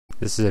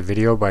This is a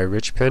video by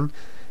Richpin.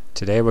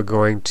 Today we're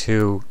going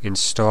to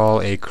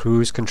install a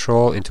cruise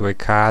control into a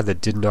car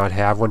that did not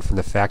have one from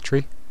the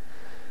factory.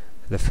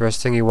 The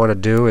first thing you want to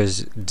do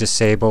is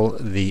disable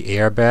the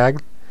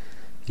airbag.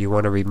 You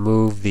want to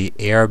remove the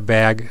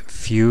airbag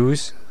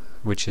fuse,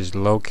 which is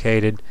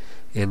located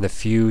in the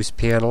fuse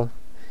panel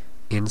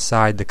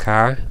inside the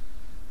car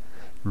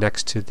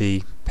next to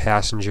the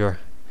passenger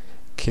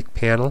kick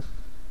panel.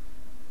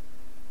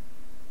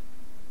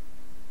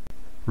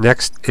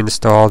 Next,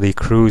 install the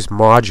cruise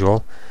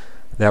module.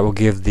 That will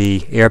give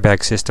the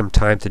airbag system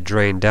time to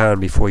drain down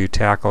before you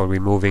tackle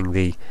removing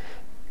the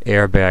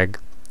airbag.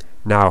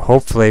 Now,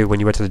 hopefully, when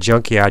you went to the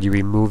junkyard, you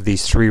removed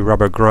these 3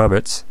 rubber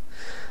grommets.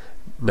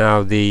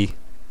 Now, the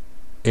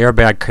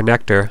airbag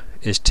connector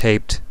is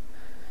taped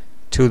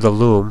to the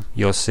loom.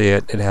 You'll see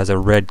it. It has a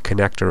red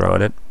connector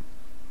on it.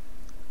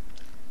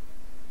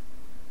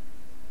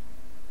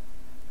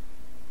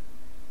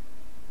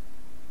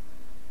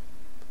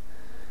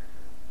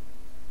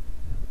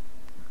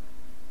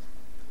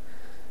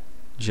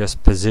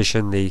 Just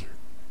position the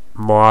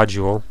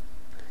module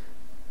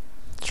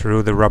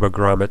through the rubber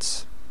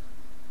grommets.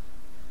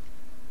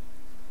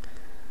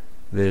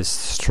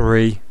 There's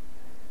 3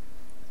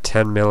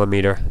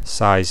 10mm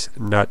size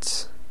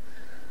nuts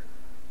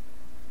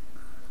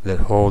that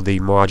hold the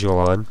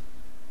module on.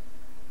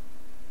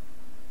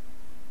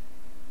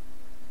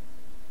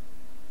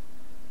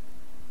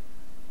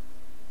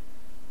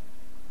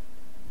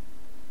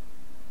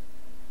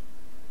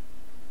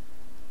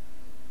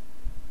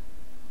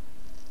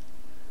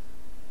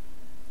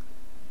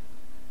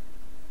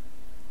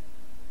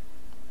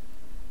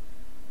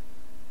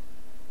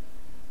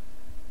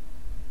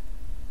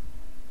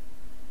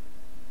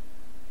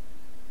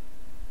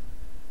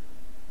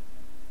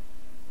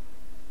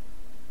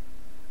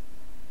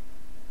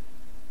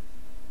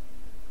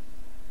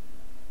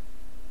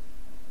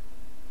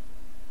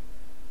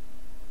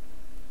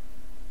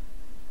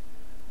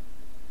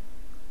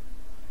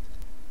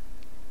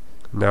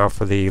 Now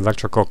for the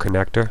electrical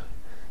connector,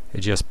 it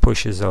just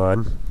pushes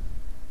on.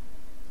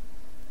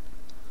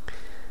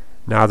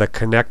 Now the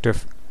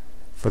connector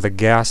for the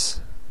gas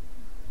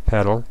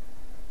pedal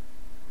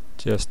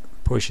just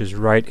pushes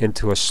right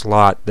into a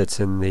slot that's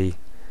in the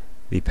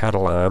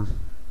pedal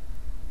arm,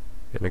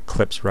 and it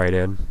clips right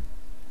in.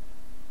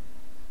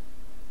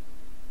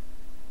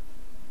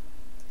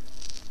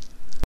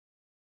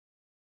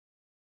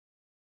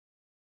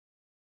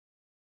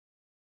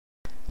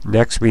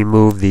 Next,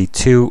 remove the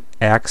 2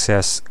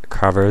 access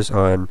covers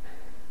on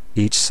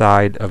each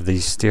side of the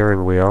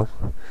steering wheel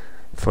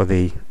for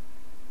the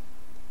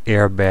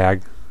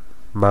airbag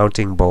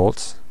mounting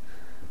bolts.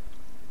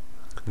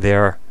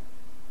 They're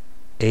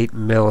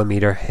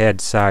 8mm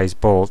head size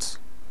bolts.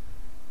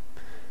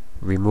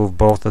 Remove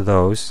both of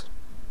those.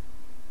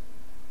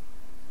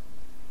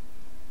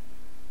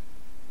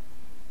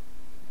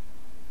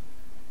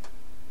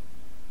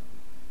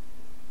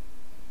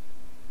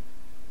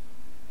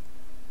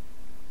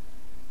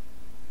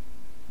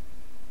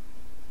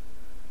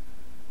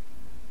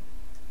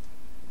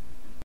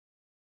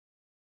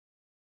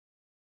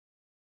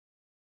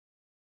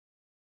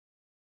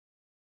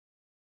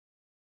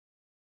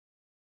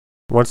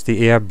 Once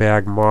the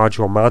airbag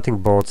module mounting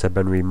bolts have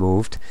been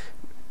removed,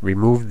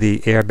 remove the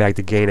airbag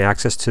to gain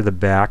access to the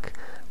back,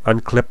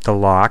 unclip the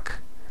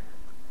lock,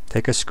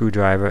 take a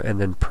screwdriver,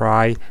 and then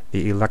pry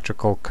the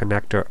electrical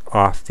connector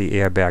off the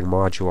airbag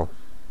module.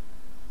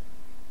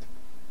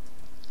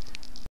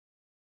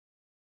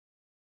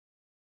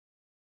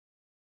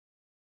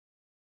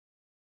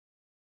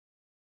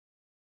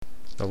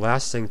 The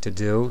last thing to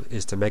do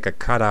is to make a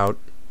cutout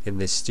in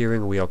the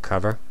steering wheel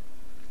cover.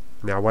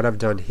 Now what I've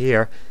done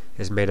here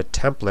is made a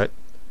template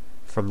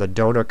from the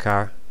donor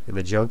car in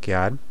the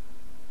junkyard,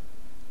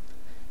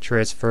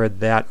 transferred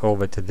that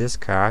over to this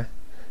car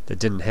that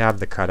didn't have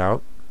the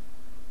cutout.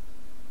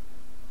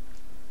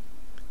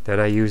 Then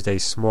I used a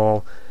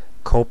small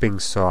coping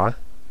saw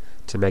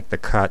to make the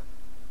cut.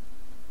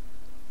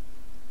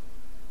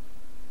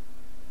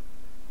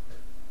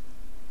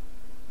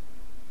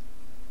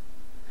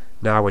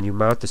 Now when you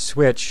mount the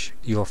switch,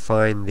 you'll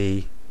find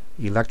the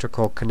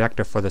electrical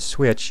connector for the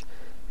switch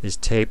is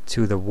taped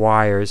to the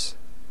wires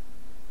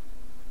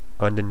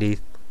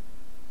underneath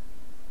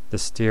the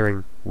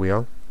steering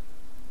wheel.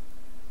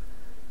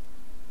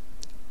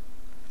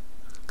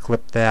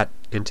 Clip that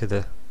into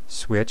the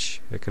switch.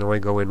 It can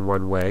only go in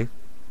one way.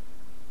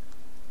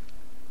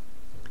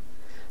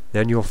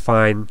 Then you'll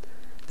find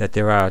that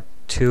there are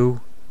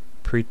 2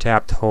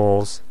 pre-tapped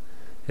holes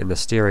in the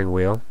steering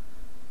wheel.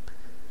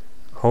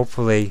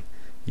 Hopefully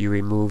you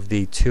remove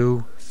the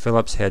 2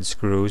 Phillips head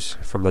screws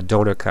from the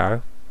donor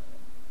car.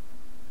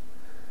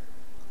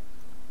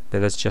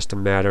 Then it's just a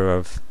matter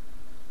of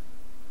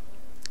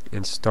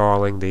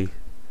installing the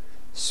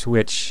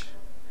switch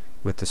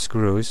with the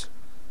screws.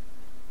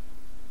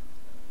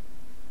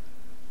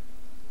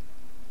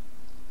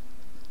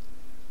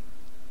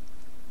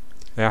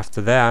 After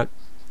that,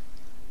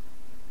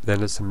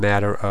 then it's a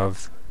matter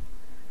of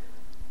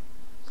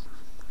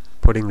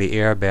putting the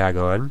airbag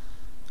on.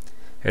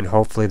 and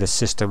hopefully the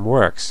system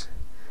works.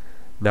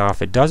 Now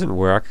if it doesn't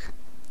work,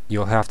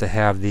 you'll have to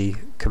have the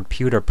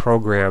computer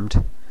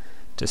programmed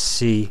to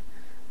see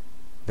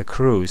the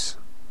cruise.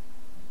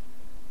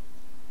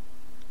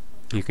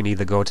 You can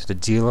either go to the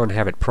dealer and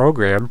have it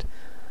programmed,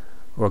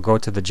 or go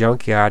to the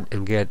junkyard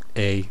and get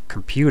a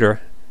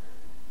computer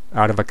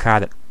out of a car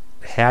that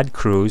had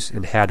cruise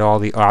and had all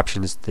the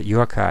options that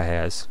your car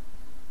has.